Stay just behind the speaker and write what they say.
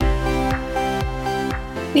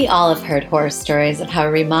We all have heard horror stories of how a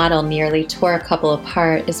remodel nearly tore a couple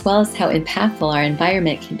apart, as well as how impactful our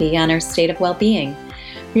environment can be on our state of well-being.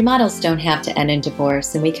 Remodels don't have to end in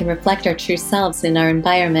divorce, and we can reflect our true selves in our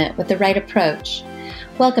environment with the right approach.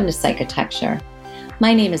 Welcome to Psychotecture.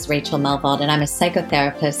 My name is Rachel Melvald, and I'm a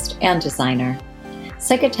psychotherapist and designer.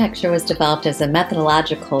 Psychotecture was developed as a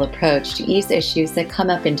methodological approach to ease issues that come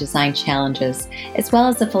up in design challenges, as well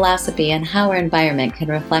as a philosophy on how our environment can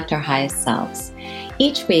reflect our highest selves.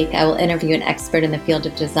 Each week, I will interview an expert in the field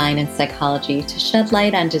of design and psychology to shed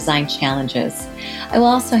light on design challenges. I will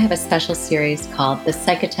also have a special series called The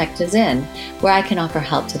Psychotect is In, where I can offer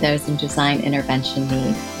help to those in design intervention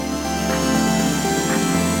need.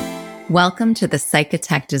 Welcome to The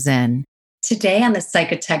Psychotect is In. Today on The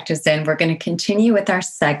Psychotect is In, we're going to continue with our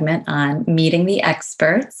segment on meeting the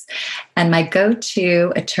experts. And my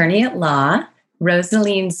go-to attorney at law,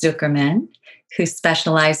 Rosaline Zukerman, who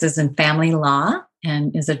specializes in family law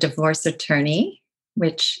and is a divorce attorney,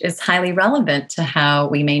 which is highly relevant to how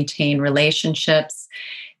we maintain relationships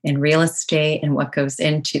in real estate and what goes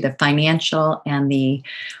into the financial and the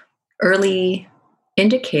early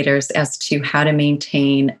indicators as to how to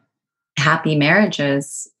maintain happy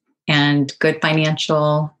marriages and good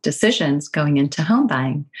financial decisions going into home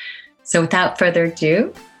buying. So without further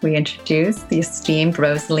ado, we introduce the esteemed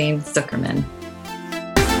Rosaline Zukerman.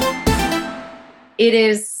 It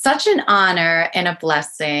is such an honor and a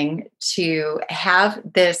blessing to have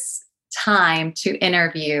this time to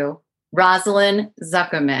interview Rosaline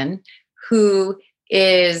Zukerman, who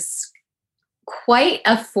is quite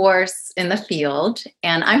a force in the field.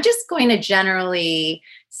 And I'm just going to generally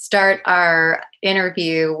start our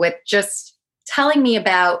interview with just telling me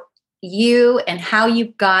about you and how you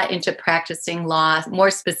got into practicing law,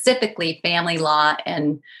 more specifically family law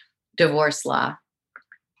and divorce law.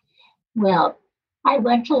 Well, I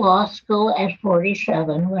went to law school at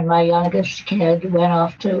 47 when my youngest kid went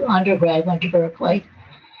off to undergrad, went to Berkeley.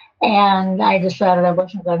 And I decided I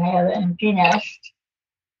wasn't going to have an empty nest.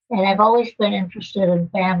 And I've always been interested in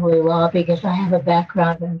family law because I have a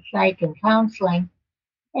background in psych and counseling.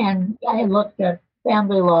 And I looked at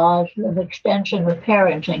family law as an extension of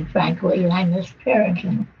parenting, frankly, and I miss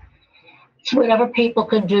parenting. It's whatever people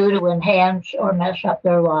can do to enhance or mess up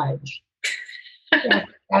their lives.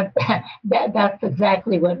 That's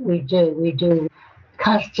exactly what we do. We do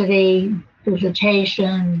custody,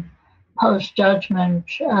 visitation, post-judgment,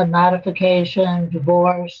 modification,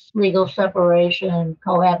 divorce, legal separation,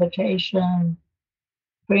 cohabitation,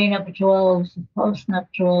 prenuptials,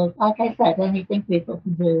 postnuptials. Like I said, anything people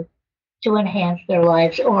can do to enhance their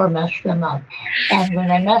lives or mess them up. And when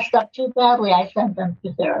they messed up too badly, I sent them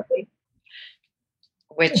to therapy.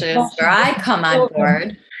 Which is where I come on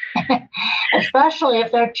board. Especially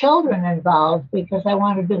if there are children involved, because I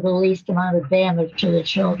want to do the least amount of damage to the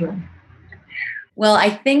children. Well, I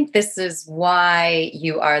think this is why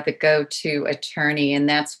you are the go-to attorney, and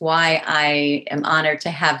that's why I am honored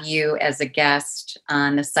to have you as a guest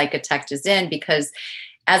on The Psychotect is In, because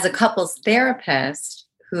as a couples therapist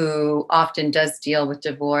who often does deal with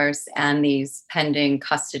divorce and these pending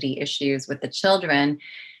custody issues with the children,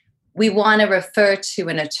 we want to refer to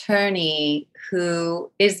an attorney who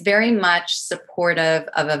is very much supportive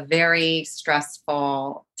of a very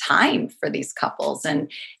stressful time for these couples. And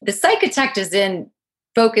the Psychotect is In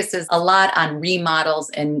focuses a lot on remodels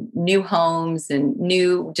and new homes and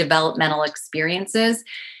new developmental experiences,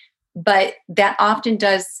 but that often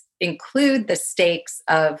does include the stakes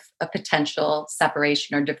of a potential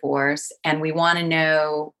separation or divorce. And we want to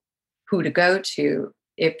know who to go to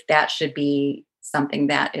if that should be something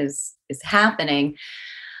that is happening.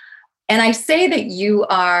 And I say that you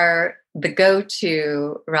are the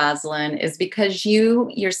go-to, Rosaline, is because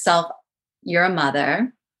you yourself, you're a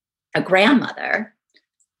mother, a grandmother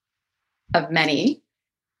of many,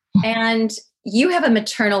 and you have a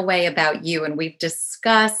maternal way about you. And we've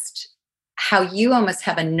discussed how you almost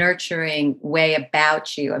have a nurturing way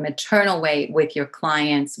about you, a maternal way with your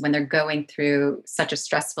clients when they're going through such a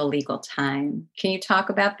stressful legal time. Can you talk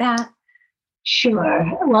about that? Sure.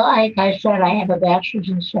 Well, like I said, I have a bachelor's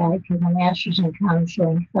in psych and a master's in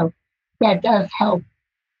counseling. So that does help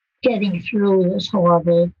getting through this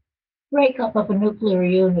horrible breakup of a nuclear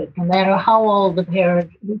unit, no matter how old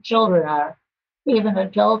the children are. Even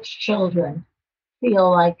adult children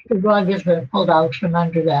feel like the rug has been pulled out from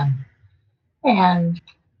under them. And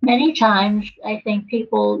many times, I think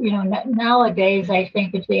people, nowadays, I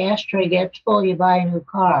think if the ashtray gets full, you buy a new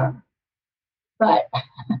car. But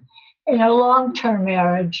in a long-term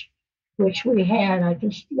marriage, which we had, I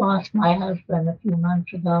just lost my husband a few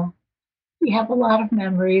months ago, you have a lot of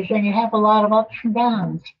memories and you have a lot of ups and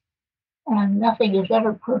downs. And nothing is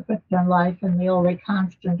ever perfect in life, and the only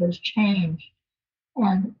constant is change.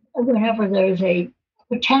 And whenever there's a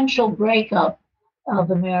potential breakup of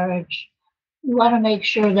the marriage, you want to make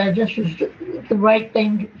sure that this is the right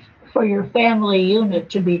thing for your family unit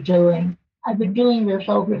to be doing. I've been doing this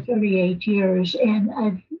over 38 years, and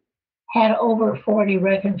I've had over 40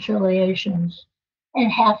 reconciliations,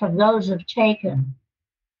 and half of those have taken.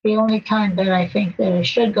 The only time that I think that it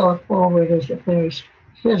should go forward is if there's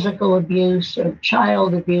physical abuse or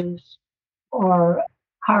child abuse or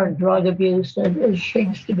hard drug abuse that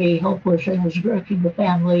seems to be hopeless and is wrecking the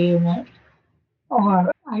family unit.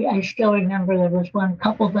 Or I still remember there was one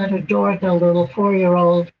couple that adored their little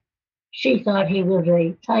 4-year-old. She thought he was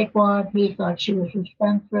a tightwad. He thought she was a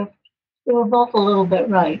spendthrift. They were both a little bit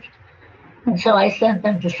right. And so I sent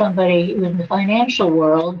them to somebody in the financial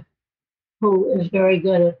world who is very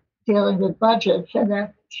good at dealing with budgets, and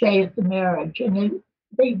that saved the marriage. And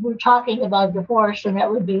they were talking about divorce, and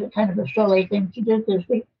that would be kind of a silly thing to do because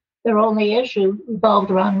their only issue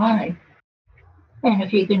revolved around money. And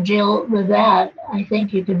if you can deal with that, I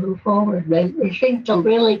think you can move forward. They seem to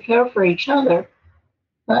really care for each other,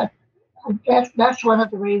 but that's one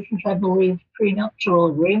of the reasons I believe prenuptial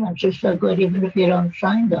agreements are so good, even if you don't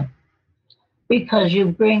sign them, because you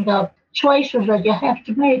bring up choices that you have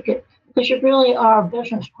to make it because you really are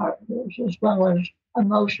business partners as well as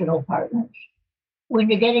emotional partners. When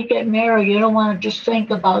you're going to get married, you don't want to just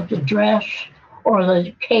think about the dress or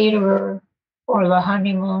the caterer or the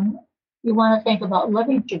honeymoon. You want to think about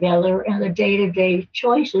living together and the day-to-day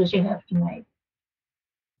choices you have to make.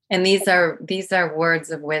 And these are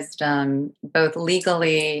words of wisdom, both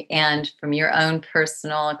legally and from your own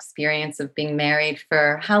personal experience of being married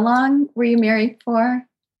for how long were you married for?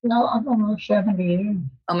 No, I'm almost 70 years.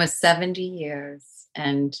 Almost 70 years.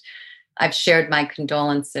 And I've shared my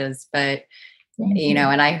condolences, but Thank you.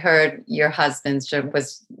 and I heard your husband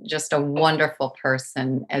was just a wonderful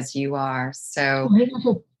person as you are. So, He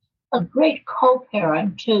was a great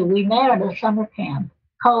co-parent too. We met at a summer camp,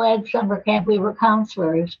 co-ed summer camp. We were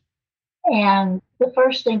counselors. And the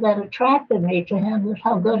first thing that attracted me to him was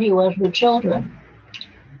how good he was with children.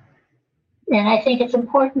 And I think it's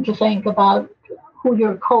important to think about who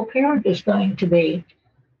your co-parent is going to be.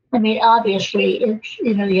 I mean, obviously, it's,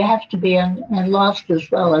 you have to be in lust as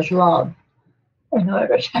well as love in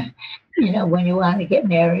order to, when you want to get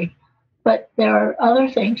married. But there are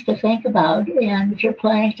other things to think about. And if you're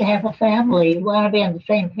planning to have a family, you want to be on the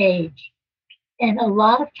same page. And a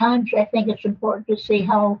lot of times, I think it's important to see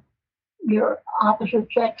how your opposite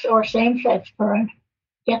sex or same sex parent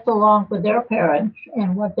gets along with their parents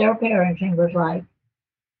and what their parenting was like.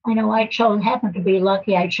 I know happened to be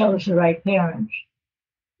lucky I chose the right parents,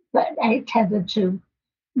 but I tended to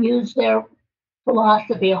use their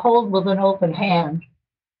philosophy, hold with an open hand,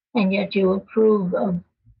 and yet you approve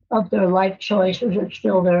of their life choices. It's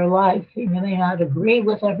still their life. You may not agree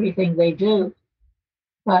with everything they do,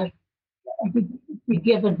 but you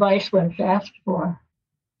give advice when it's asked for.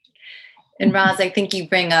 and Roz, I think you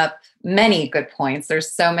bring up many good points.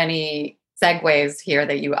 There's so many segues here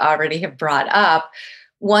that you already have brought up.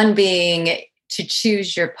 One being to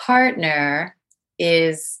choose your partner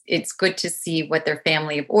it's good to see what their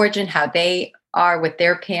family of origin, how they are with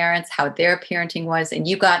their parents, how their parenting was. And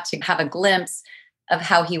you got to have a glimpse of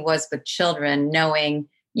how he was with children, knowing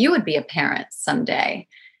you would be a parent someday.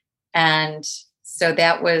 And so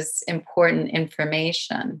that was important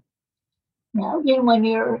information. Now, when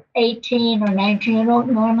you're 18 or 19, you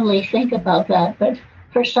don't normally think about that. But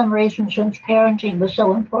for some reason, since parenting was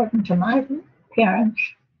so important to my parents,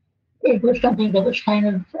 it was something that was kind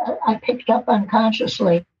of, I picked up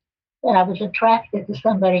unconsciously that I was attracted to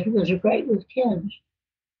somebody who was great with kids.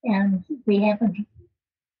 And we happened to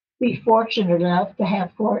be fortunate enough to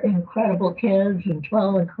have 4 incredible kids and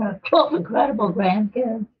 12 incredible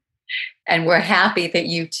grandkids. And we're happy that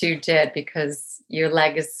you two did, because your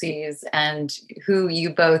legacies and who you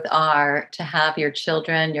both are, to have your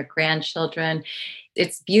children, your grandchildren,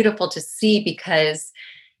 it's beautiful to see, because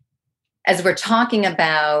as we're talking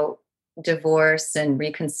about divorce and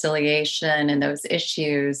reconciliation and those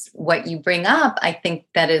issues, what you bring up, I think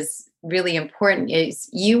that is really important, is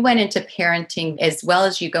you went into parenting as well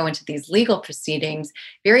as you go into these legal proceedings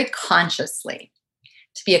very consciously.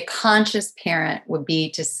 To be a conscious parent would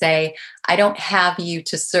be to say, I don't have you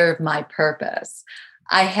to serve my purpose.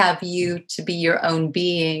 I have you to be your own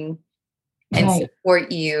being and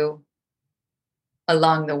support you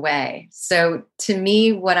along the way. So to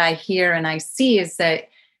me, what I hear and I see is that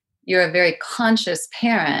you're a very conscious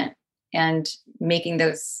parent and making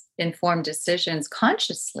those informed decisions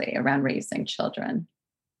consciously around raising children.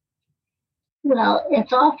 Well,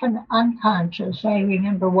 it's often unconscious. I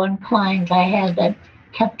remember one client I had that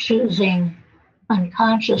kept choosing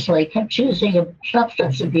unconsciously, kept choosing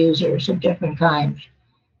substance abusers of different kinds.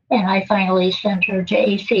 And I finally sent her to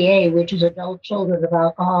ACA, which is Adult Children of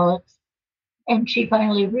Alcoholics. And she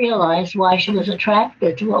finally realized why she was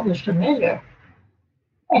attracted to what was familiar.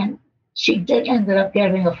 And she did ended up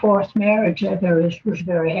getting a fourth marriage that was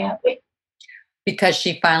very happy. Because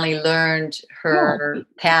she finally learned Yeah, her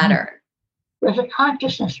pattern. it was a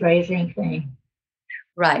consciousness raising thing.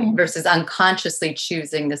 Right. And, Versus unconsciously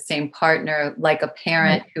choosing the same partner, like a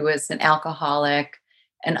parent who was an alcoholic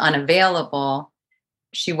and unavailable.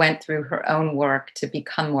 She went through her own work to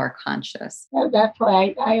become more conscious. that's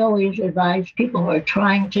why I always advise people who are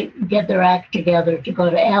trying to get their act together to go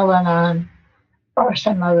to Al Anon or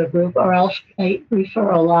some other group, or else I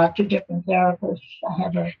refer a lot to different therapists.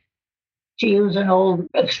 To use an old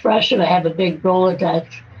expression, I have a big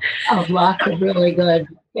Rolodex of lots of really good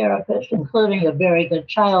therapists, including a very good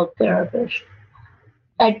child therapist.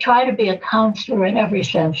 I try to be a counselor in every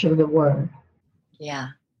sense of the word. Yeah.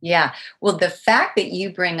 Yeah. Well, the fact that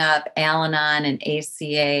you bring up Al Anon and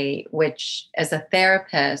ACA, which as a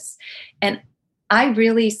therapist, and I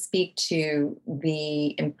really speak to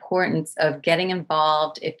the importance of getting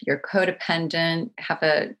involved if you're codependent, have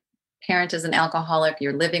a parent as an alcoholic,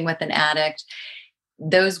 you're living with an addict.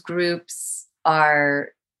 Those groups are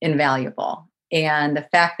invaluable. And the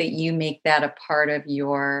fact that you make that a part of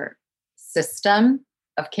your system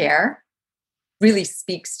of care really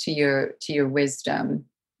speaks to your wisdom,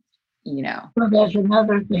 you know. Well, there's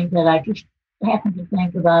another thing that I just happen to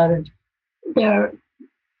think about is there are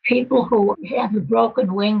people who have the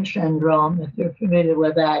broken wing syndrome, if you're familiar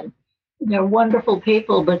with that. They're wonderful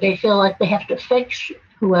people, but they feel like they have to fix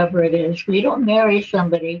whoever it is. We don't marry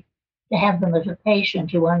somebody to have them as a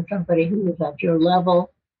patient. You want somebody who is at your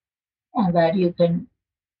level and that you can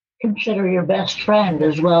consider your best friend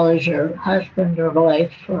as well as your husband or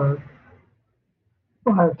wife or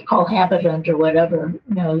cohabitant or whatever,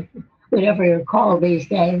 whatever you're called these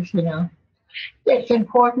days, It's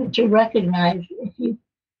important to recognize if you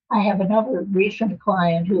I have another recent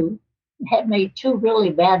client who had made two really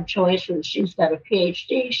bad choices. She's got a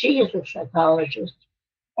PhD. She is a psychologist.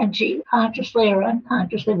 And she consciously or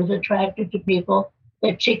unconsciously was attracted to people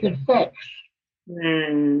that she could fix.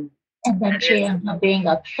 Mm. And then she ends up being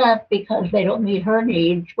upset because they don't meet her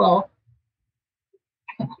needs. Well,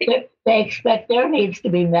 they expect their needs to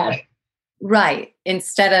be met. Right.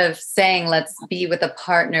 Instead of saying, let's be with a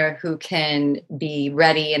partner who can be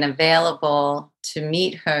ready and available to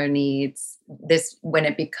meet her needs, this, when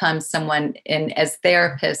it becomes someone, and as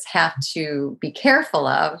therapists have to be careful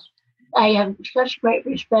of. I have such great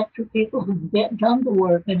respect for people who've done the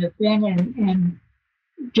work and have been in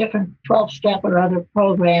different 12-step or other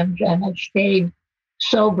programs and have stayed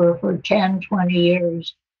sober for 10, 20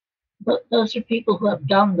 years. But those are people who have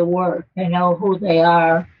done the work. They know who they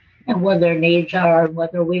are and what their needs are and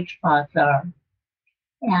what their weak spots are.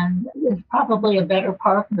 And is probably a better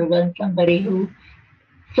partner than somebody who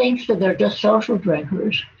thinks that they're just social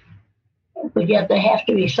drinkers, but yet they have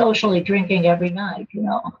to be socially drinking every night.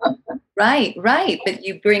 Right, right. But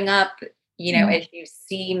you bring up, as you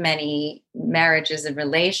see many marriages and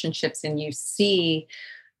relationships and you see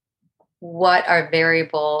what are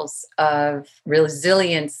variables of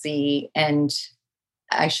resiliency and,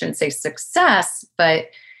 I shouldn't say success, but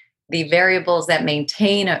the variables that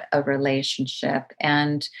maintain a relationship.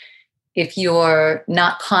 And if you're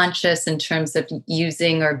not conscious in terms of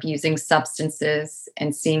using or abusing substances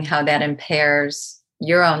and seeing how that impairs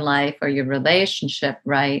your own life or your relationship,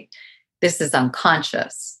 right? This is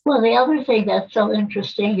unconscious. Well, the other thing that's so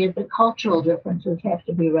interesting is the cultural differences have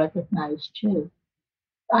to be recognized too.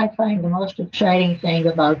 I find the most exciting thing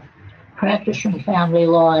about practicing family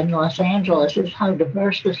law in Los Angeles is how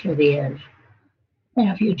diverse the city is. And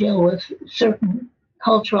if you deal with certain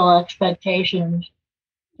cultural expectations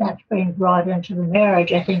that's being brought into the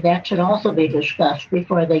marriage, I think that should also be discussed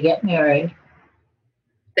before they get married.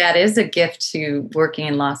 That is a gift to working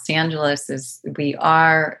in Los Angeles, is we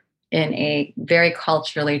are in a very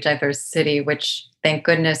culturally diverse city, which thank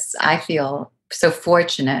goodness I feel so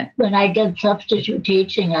fortunate. When I did substitute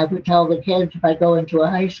teaching, I would tell the kids if I go into a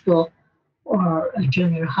high school or a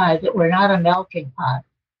junior high that we're not a melting pot,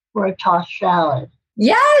 we're a tossed salad.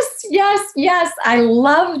 Yes, yes, yes. I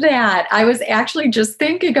love that. I was actually just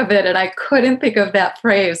thinking of it and I couldn't think of that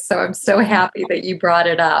phrase. So I'm so happy that you brought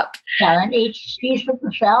it up. Yeah, and each piece of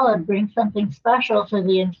the salad brings something special to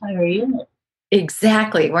the entire unit.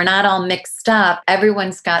 Exactly. We're not all mixed up.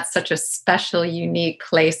 Everyone's got such a special, unique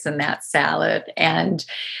place in that salad. And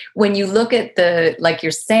when you look at like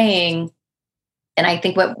you're saying, And I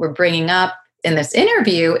think what we're bringing up in this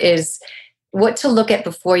interview is what to look at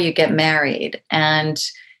before you get married and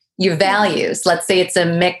your values. Let's say it's a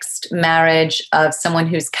mixed marriage of someone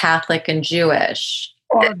who's Catholic and Jewish.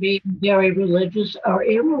 Or being very religious or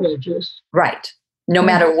irreligious. Right. No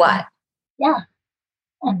matter what. Yeah.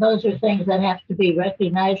 And those are things that have to be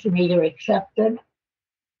recognized and either accepted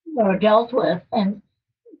or dealt with. And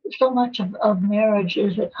so much of marriage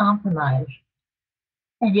is a compromise.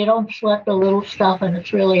 And you don't sweat the little stuff, and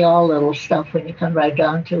it's really all little stuff when you come right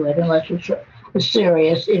down to it, unless it's a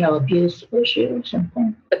serious, abuse issue or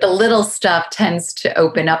something. But the little stuff tends to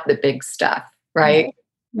open up the big stuff, right?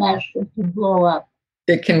 Yes, it can blow up.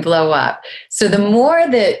 It can blow up. So the more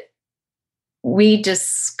that we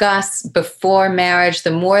discuss before marriage,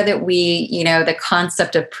 the more that we, the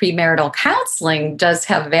concept of premarital counseling does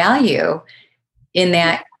have value in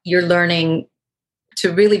that you're learning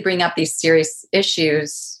to really bring up these serious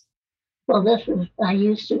issues. Well, I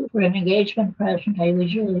used to, for an engagement present, I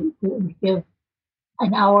usually would give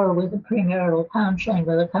an hour with a premarital counseling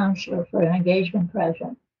with a counselor for an engagement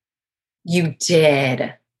present. You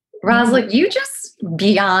did. Rosaline, you just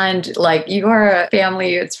beyond, you are a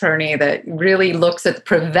family attorney that really looks at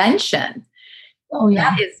prevention. Oh,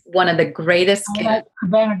 yeah. That is one of the greatest I like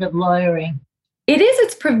preventative lawyering. It is.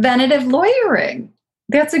 It's preventative lawyering.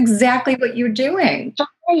 That's exactly what you're doing. So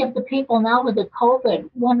many of the people now with the COVID,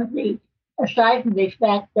 aside from the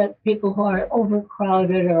fact that people who are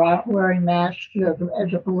overcrowded or aren't wearing masks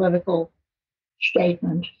as a political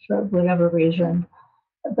statement for whatever reason,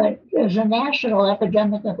 but there's a national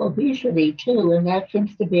epidemic of obesity too, and that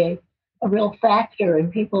seems to be a real factor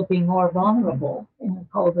in people being more vulnerable in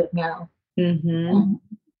COVID now. Mm-hmm. And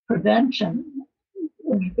prevention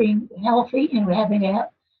is being healthy and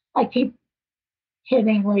I keep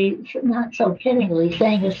not so kiddingly,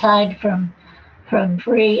 saying aside from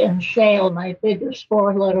free and sail, my biggest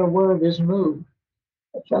 4-letter word is move.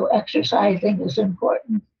 So exercising is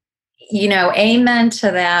important. Amen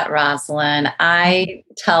to that, Rosaline. I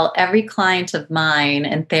tell every client of mine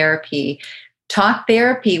in therapy, talk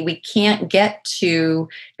therapy, we can't get to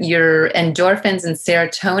your endorphins and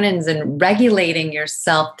serotonins and regulating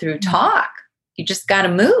yourself through talk. You just got to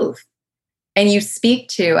move. And you speak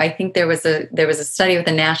to, I think there was a study with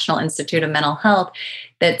the National Institute of Mental Health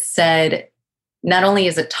that said not only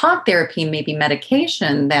is it talk therapy, maybe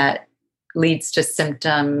medication that leads to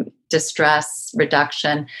symptom distress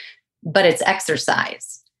reduction, but it's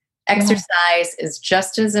exercise. Exercise is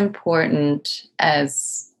just as important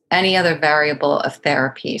as any other variable of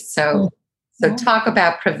therapy. So talk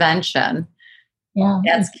about prevention. Yeah,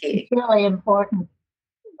 that's key. It's really important.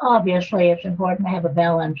 Obviously, it's important to have a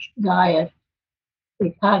balanced diet,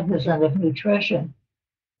 be cognizant of nutrition.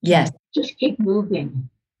 Yes. Just keep moving.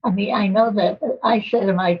 I mean, I know that I sit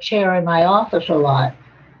in my chair in my office a lot,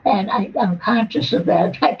 and I'm conscious of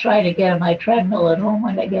that. I try to get on my treadmill at home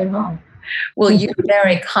when I get home. Well, you're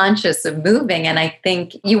very conscious of moving, and I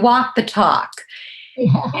think you walk the talk.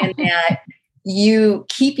 Yeah. And that you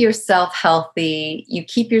keep yourself healthy, you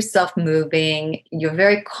keep yourself moving, you're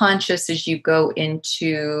very conscious as you go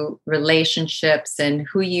into relationships and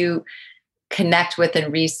who you connect with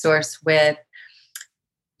and resource with.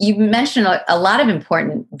 You mentioned a lot of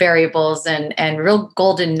important variables and real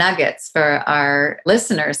golden nuggets for our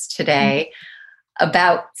listeners today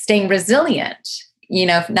about staying resilient,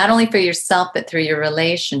 not only for yourself, but through your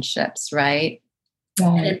relationships, right?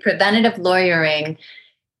 And in preventative lawyering,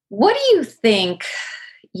 what do you think,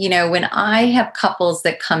 when I have couples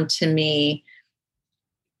that come to me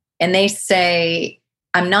and they say,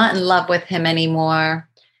 I'm not in love with him anymore.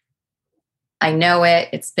 I know it.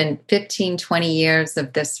 It's been 15, 20 years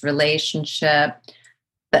of this relationship,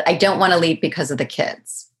 but I don't want to leave because of the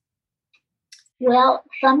kids. Well,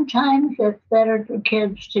 sometimes it's better for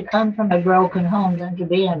kids to come from a broken home than to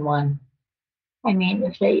be in one. I mean,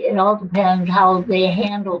 it all depends how they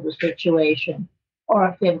handle the situation, or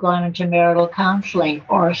if they've gone into marital counseling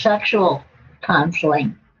or sexual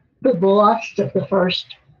counseling. The loss of the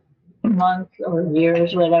first month or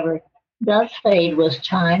years, whatever, does fade with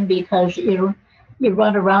time because you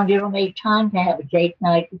run around, you don't make time to have a date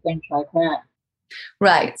night and things like that.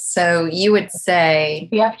 Right. So you would say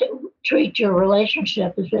you have to treat your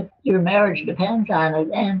relationship as if your marriage depends on it.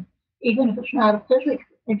 And even if it's not a physical,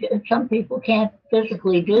 some people can't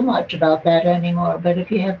physically do much about that anymore. But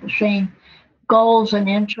if you have the same goals and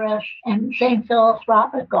interests and same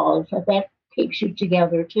philanthropic goals, that keeps you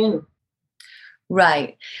together too.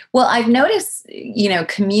 Right. Well, I've noticed,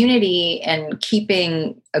 community and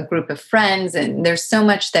keeping a group of friends, and there's so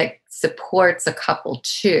much that supports a couple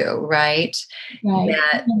too, right? Right.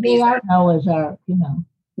 They are always are,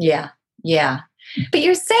 Yeah. Yeah. But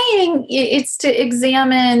you're saying it's to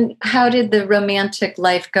examine, how did the romantic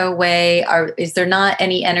life go away? Is there not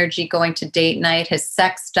any energy going to date night? Has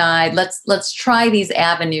sex died? Let's try these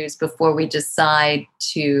avenues before we decide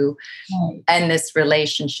to Right. end this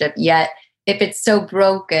relationship. Yet, if it's so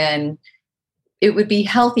broken, it would be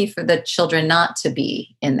healthy for the children not to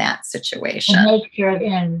be in that situation. And make sure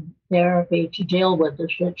in therapy to deal with the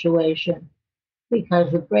situation,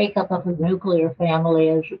 because the breakup of a nuclear family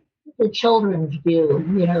is the children's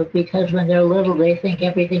view, because when they're little, they think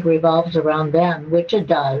everything revolves around them, which it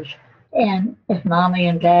does. And if mommy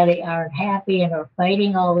and daddy aren't happy and are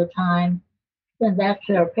fighting all the time, then that's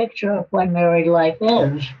their picture of what married life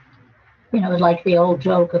is. Like the old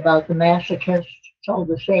joke about the masochist told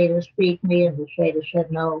the sadist, beat me, and the sadist said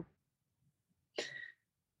no.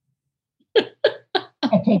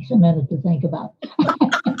 It takes a minute to think about.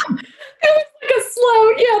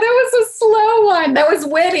 That was a slow one. That was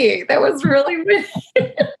witty. That was really witty.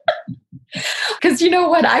 Because you know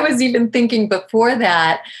what? I was even thinking before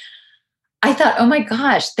that, I thought, oh my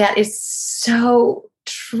gosh, that is so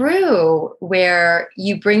true, where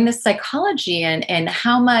you bring the psychology in, and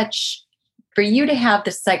how much for you to have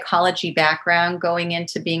the psychology background going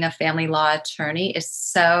into being a family law attorney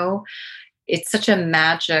it's such a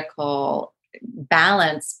magical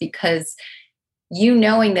balance, because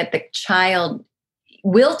knowing that the child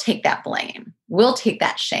will take that blame, will take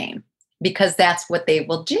that shame, because that's what they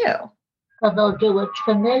will do. So they'll do what's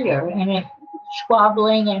familiar. And if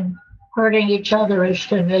squabbling and hurting each other is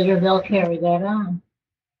familiar, they'll carry that on.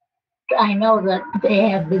 I know that they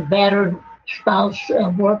have the battered spouse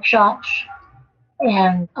workshops,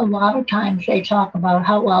 and a lot of times they talk about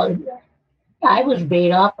how, well, I was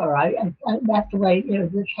beat up, or that's the way,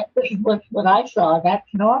 this is what I saw, that's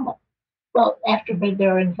normal. Well, after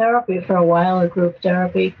they're in therapy for a while, or group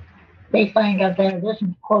therapy, they find out that it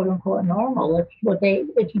isn't quote unquote normal.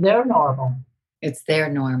 It's their normal. It's their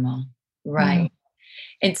normal. Right. Mm.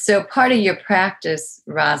 And so part of your practice,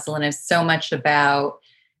 Rosaline, is so much about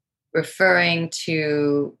referring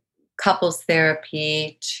to couples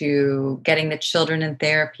therapy, to getting the children in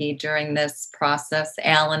therapy during this process,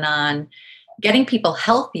 Al-Anon, getting people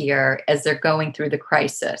healthier as they're going through the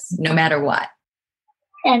crisis, no matter what.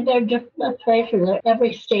 And they're just, let's face it,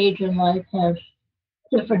 every stage in life has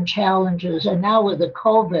different challenges. And now with the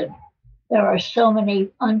COVID, there's so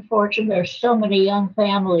many young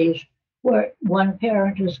families where one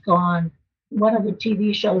parent is gone. One of the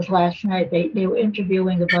TV shows last night, they were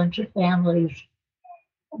interviewing a bunch of families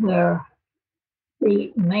where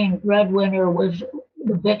the main breadwinner was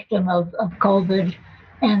the victim of COVID,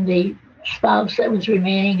 and the spouse that was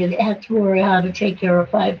remaining had to worry how to take care of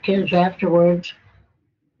 5 kids afterwards.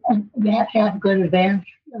 And you have to have good advanced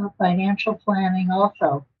financial planning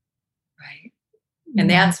also. Right. And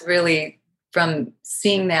that's really, from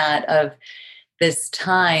seeing that of this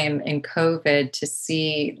time in COVID, to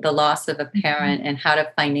see the loss of a parent and how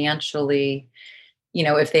to financially,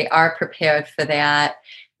 if they are prepared for that.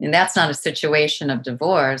 And that's not a situation of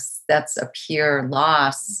divorce. That's a pure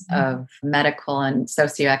loss of medical and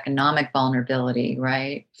socioeconomic vulnerability,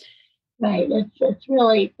 right? Right. It's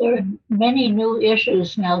really, there are many new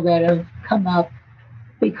issues now that have come up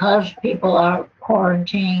because people are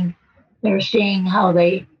quarantined. They're seeing how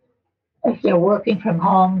if they're working from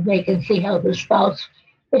home, they can see how the spouse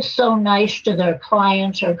is so nice to their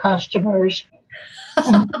clients or customers.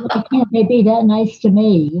 And why can't they be that nice to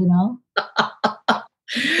me,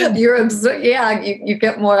 You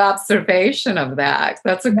get more observation of that.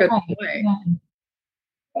 That's a good point. Right.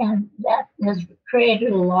 And that has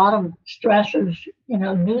created a lot of stresses,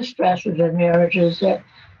 new stresses in marriages that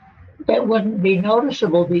wouldn't be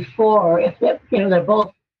noticeable before. If they're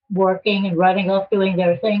both working and running off doing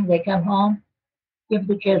their thing, they come home, give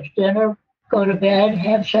the kids dinner, go to bed,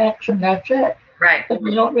 have sex, and that's it. Right. But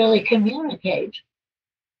they don't really communicate,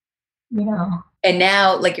 And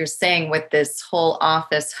now, like you're saying, with this whole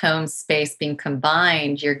office home space being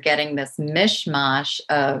combined, you're getting this mishmash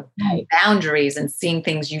of boundaries and seeing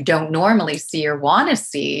things you don't normally see or want to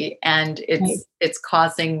see. And it's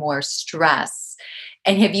causing more stress.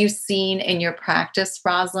 And have you seen in your practice,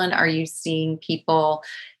 Rosaline, are you seeing people,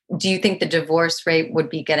 do you think the divorce rate would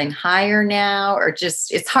be getting higher now, or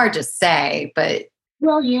just, it's hard to say, but...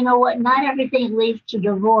 Well, you know what? Not everything leads to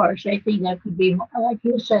divorce. I think that could be, like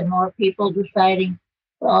you said, more people deciding,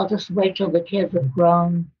 well, I'll just wait till the kids have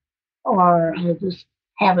grown, or I'll just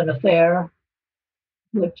have an affair,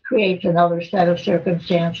 which creates another set of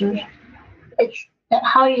circumstances. It's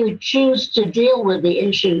how you choose to deal with the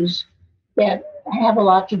issues that have a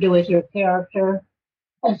lot to do with your character,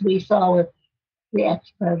 as we saw with the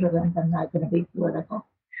ex-president. I'm not going to be political.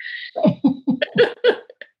 But,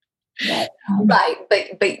 Right.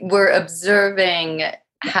 But we're observing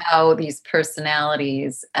how these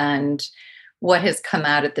personalities and what has come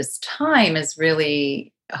out at this time is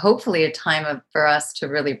really hopefully a time for us to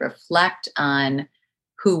really reflect on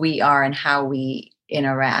who we are and how we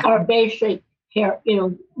interact. our basic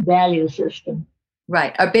value system.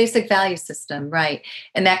 Right. Our basic value system. Right.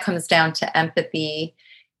 And that comes down to empathy.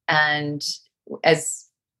 And as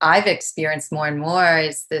I've experienced more and more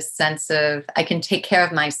is this sense of I can take care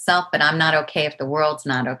of myself, but I'm not okay if the world's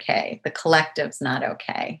not okay. The collective's not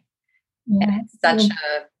okay. And Yeah. it's such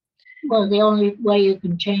a, Well, the only way you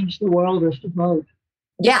can change the world is to vote.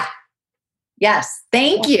 yeah. Yes.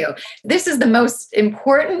 Thank you. This is the most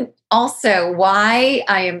important also why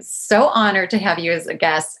I am so honored to have you as a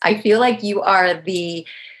guest. I feel like you are the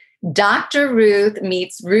Dr. Ruth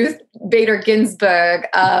meets Ruth Bader Ginsburg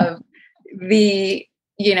of the,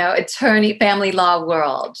 attorney family law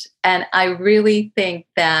world. And I really think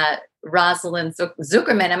that Rosaline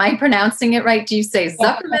Zukerman, am I pronouncing it right? Do you say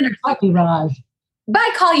Zukerman or Zukerman? Roz. But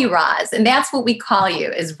I call you Roz, and that's what we call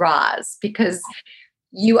you is Roz, because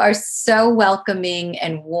you are so welcoming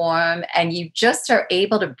and warm, and you just are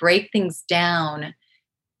able to break things down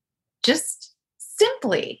just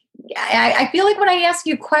simply. I feel like when I ask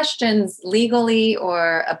you questions legally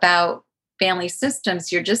or about family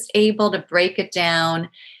systems, you're just able to break it down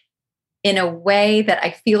in a way that I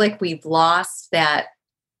feel like we've lost that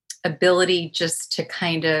ability just to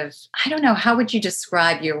kind of, I don't know, how would you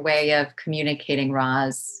describe your way of communicating,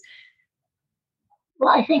 Roz? Well,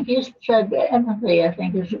 I think you said that empathy, I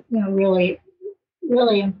think, is really,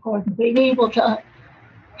 really important. Being able to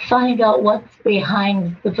find out what's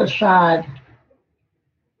behind the facade.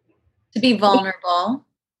 To be vulnerable.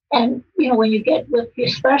 And, when you get with,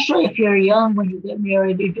 especially if you're young, when you get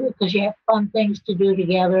married, you do it because you have fun things to do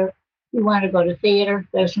together. You want to go to theater.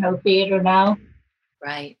 There's no theater now.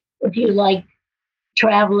 Right. If you like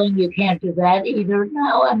traveling, you can't do that either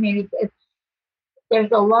now. I mean,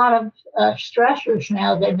 there's a lot of stressors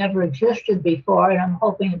now that never existed before, and I'm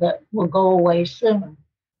hoping that will go away soon.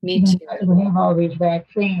 Me too. We have all these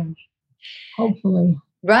vaccines, hopefully.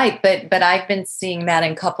 Right, but I've been seeing that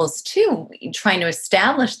in couples too. Trying to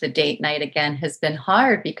establish the date night again has been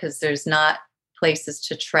hard because there's not places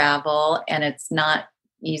to travel and it's not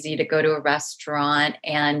easy to go to a restaurant.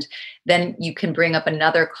 And then you can bring up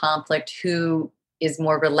another conflict who is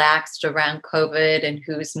more relaxed around COVID and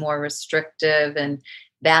who's more restrictive. And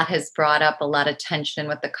that has brought up a lot of tension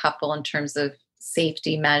with the couple in terms of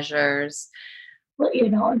safety measures. Well,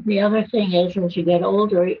 the other thing is, as you get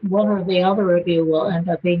older, one or the other of you will end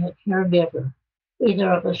up being a caregiver,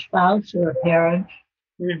 either of a spouse or a parent,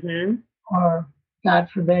 or, God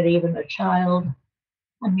forbid, even a child.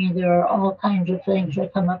 I mean, there are all kinds of things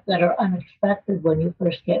that come up that are unexpected when you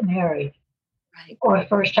first get married, right, or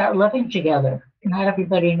first start living together. Not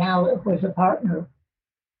everybody now was a partner.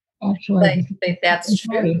 Actually, that's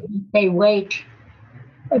true. They wait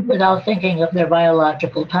without thinking of their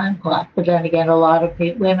biological time clock. But then again, a lot of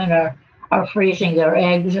women are freezing their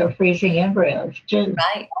eggs or freezing embryos too.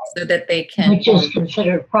 Right, so that they can. Which is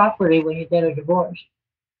considered property when you get a divorce.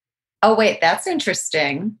 Oh, wait, that's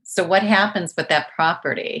interesting. So what happens with that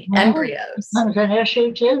property? Well, embryos. Becomes an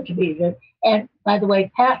issue too, to be good. And by the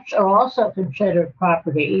way, pets are also considered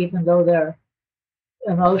property, even though they're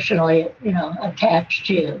emotionally, attached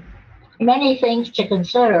to you. Many things to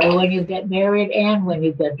consider when you get married and when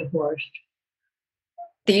you get divorced.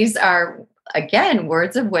 These are, again,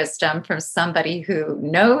 words of wisdom from somebody who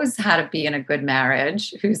knows how to be in a good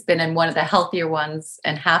marriage, who's been in one of the healthier ones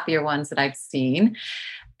and happier ones that I've seen,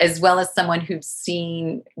 as well as someone who's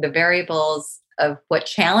seen the variables of what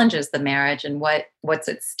challenges the marriage and what's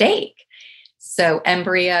at stake. So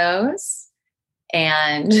embryos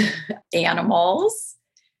and animals.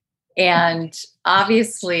 And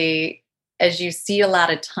obviously, as you see a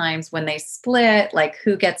lot of times when they split, like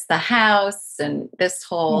who gets the house and this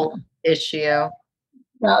whole issue.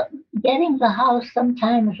 Well, getting the house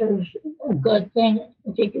sometimes is a good thing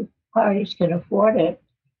if parties can afford it,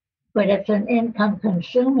 but it's an income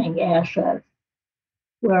consuming asset.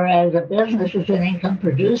 Whereas a business is an income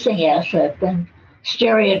producing asset, then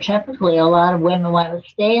stereotypically a lot of women want to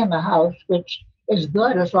stay in the house, which is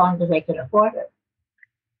good as long as they can afford it.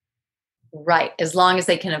 Right. As long as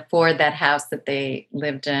they can afford that house that they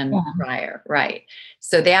lived in prior. Right.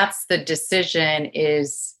 So that's the decision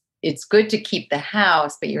is it's good to keep the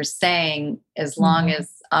house, but you're saying as long as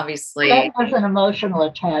obviously. There's an emotional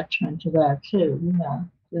attachment to that too,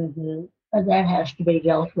 But that has to be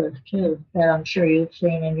dealt with too, that I'm sure you've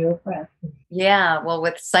seen in your practice. Yeah, well,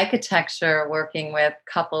 with psychotecture, working with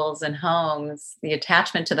couples and homes, the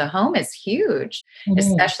attachment to the home is huge, It is.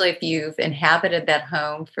 especially if you've inhabited that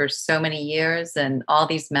home for so many years and all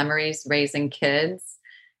these memories raising kids.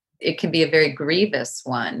 It can be a very grievous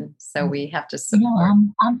one. So we have to You know, support.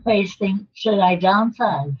 I'm facing, should I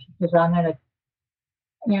downsize? Because I'm in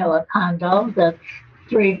a condo that's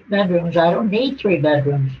 3 bedrooms. I don't need 3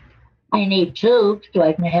 bedrooms. I need two so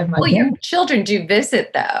I can have my Well, your dinner. children do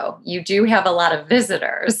visit, though. You do have a lot of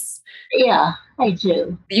visitors. Yeah, I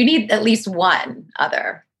do. You need at least one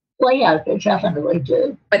other. Well, yeah, I definitely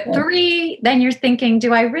do. But three, then you're thinking,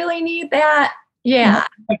 do I really need that? And Yeah,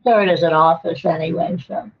 the third is an office anyway,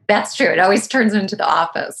 so. that's true. It always turns into the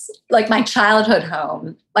office. Like my childhood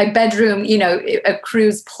home, my bedroom, it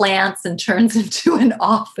accrues plants and turns into an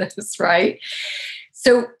office, right?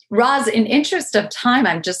 So, Roz, in interest of time,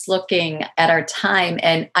 I'm just looking at our time.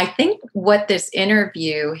 And I think what this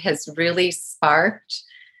interview has really sparked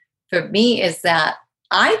for me is that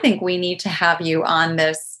I think we need to have you on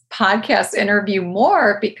this podcast interview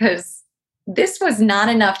more because this was not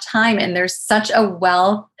enough time. And there's such a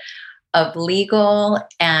wealth of legal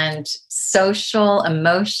and social,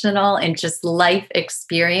 emotional, and just life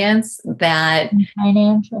experience that And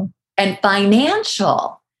financial. and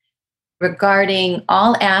financial regarding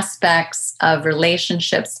all aspects of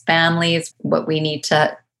relationships, families, what we need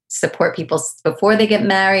to support people before they get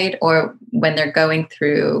married or when they're going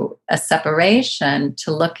through a separation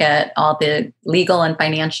to look at all the legal and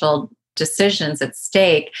financial decisions at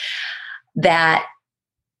stake that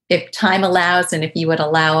if time allows and if you would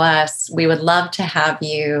allow us, we would love to have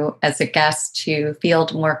you as a guest to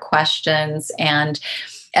field more questions. And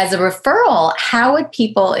as a referral, how would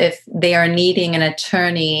people, if they are needing an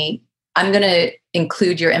attorney, I'm going to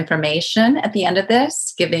include your information at the end of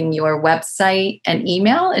this, giving your website and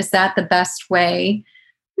email. Is that the best way?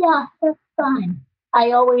 Yeah, that's fine.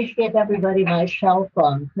 I always give everybody my cell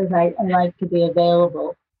phone because I like to be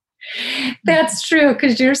available. That's true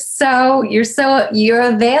because you're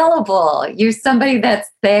available. You're somebody that's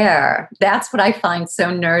there. That's what I find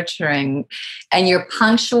so nurturing. And you're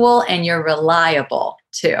punctual and you're reliable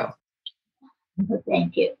too.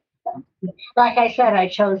 Thank you. Like I said, I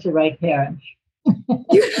chose the right parents.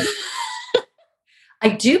 I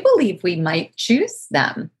do believe we might choose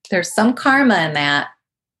them. There's some karma in that.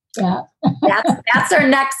 Yeah. That's our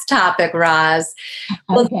next topic, Roz.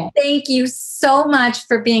 Well, Okay. thank you so much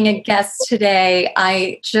for being a guest today.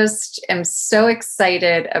 I just am so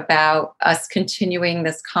excited about us continuing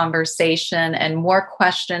this conversation and more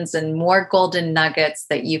questions and more golden nuggets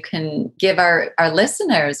that you can give our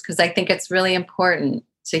listeners, because I think it's really important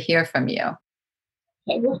to hear from you.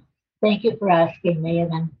 Okay, well, thank you for asking me,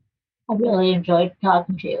 and I really enjoyed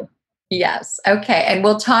talking to you. Yes. Okay. And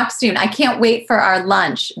we'll talk soon. I can't wait for our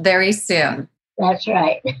lunch very soon. That's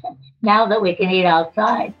right. Now that we can eat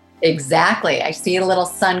outside. Exactly. I see a little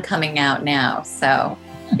sun coming out now. So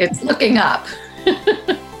it's looking up.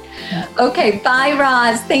 Okay. Bye,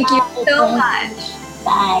 Roz. Thank you so much.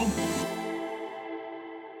 Bye.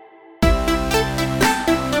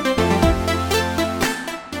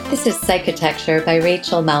 This is Psychotecture by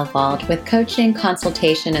Rachel Malwald, with coaching,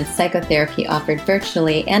 consultation, and psychotherapy offered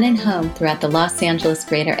virtually and in home throughout the Los Angeles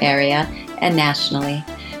greater area and nationally.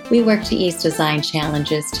 We work to ease design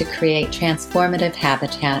challenges to create transformative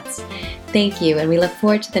habitats. Thank you, and we look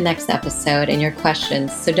forward to the next episode and your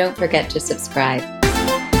questions, so don't forget to subscribe.